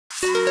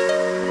My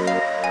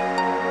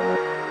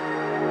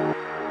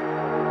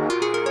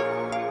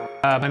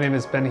name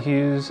is Ben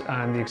Hughes.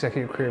 I'm the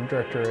Executive Creative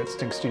Director at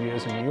Stink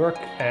Studios in New York,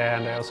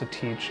 and I also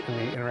teach in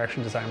the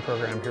Interaction Design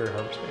program here at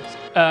Harbour.Space.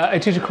 I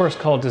teach a course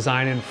called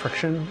Design and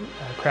Friction,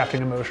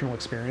 Crafting Emotional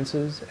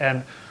Experiences,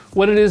 and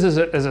what it is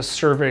a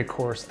survey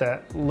course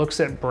that looks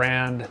at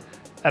brand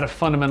at a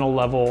fundamental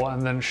level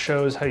and then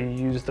shows how you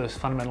use those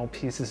fundamental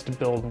pieces to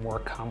build more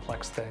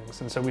complex things.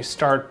 And so we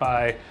start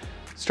by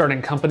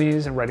starting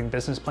companies and writing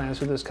business plans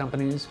for those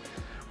companies.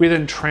 We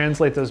then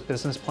translate those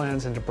business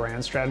plans into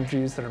brand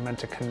strategies that are meant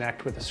to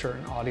connect with a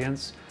certain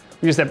audience.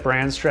 We use that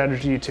brand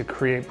strategy to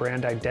create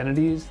brand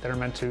identities that are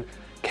meant to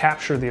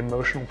capture the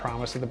emotional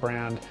promise of the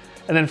brand.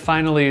 And then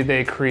finally,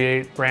 they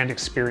create brand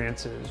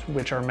experiences,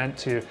 which are meant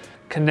to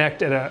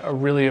connect at a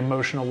really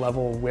emotional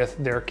level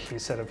with their key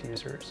set of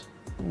users.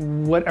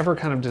 Whatever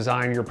kind of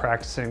design you're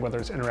practicing, whether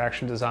it's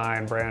interaction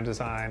design, brand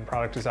design,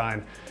 product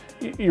design,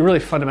 you're really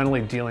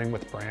fundamentally dealing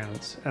with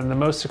brands. And the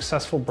most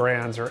successful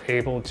brands are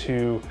able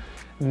to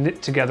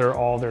knit together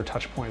all their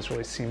touch points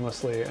really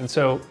seamlessly. And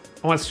so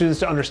I want students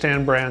to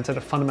understand brands at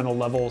a fundamental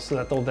level so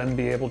that they'll then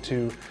be able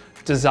to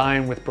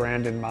design with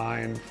brand in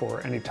mind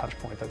for any touch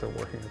point that they're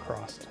working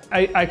across.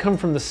 I come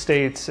from the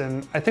States,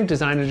 and I think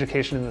design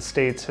education in the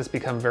States has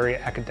become very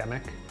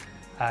academic.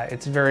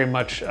 It's very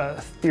much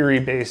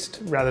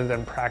theory-based rather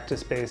than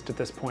practice-based at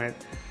this point.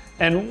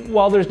 And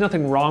while there's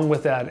nothing wrong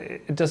with that,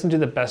 it doesn't do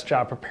the best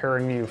job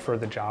preparing you for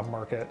the job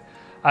market.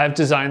 I've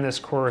designed this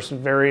course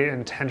very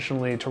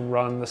intentionally to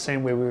run the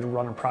same way we would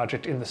run a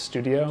project in the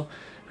studio,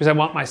 because I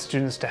want my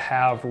students to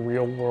have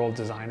real-world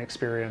design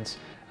experience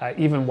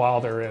even while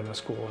they're in a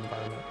school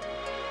environment.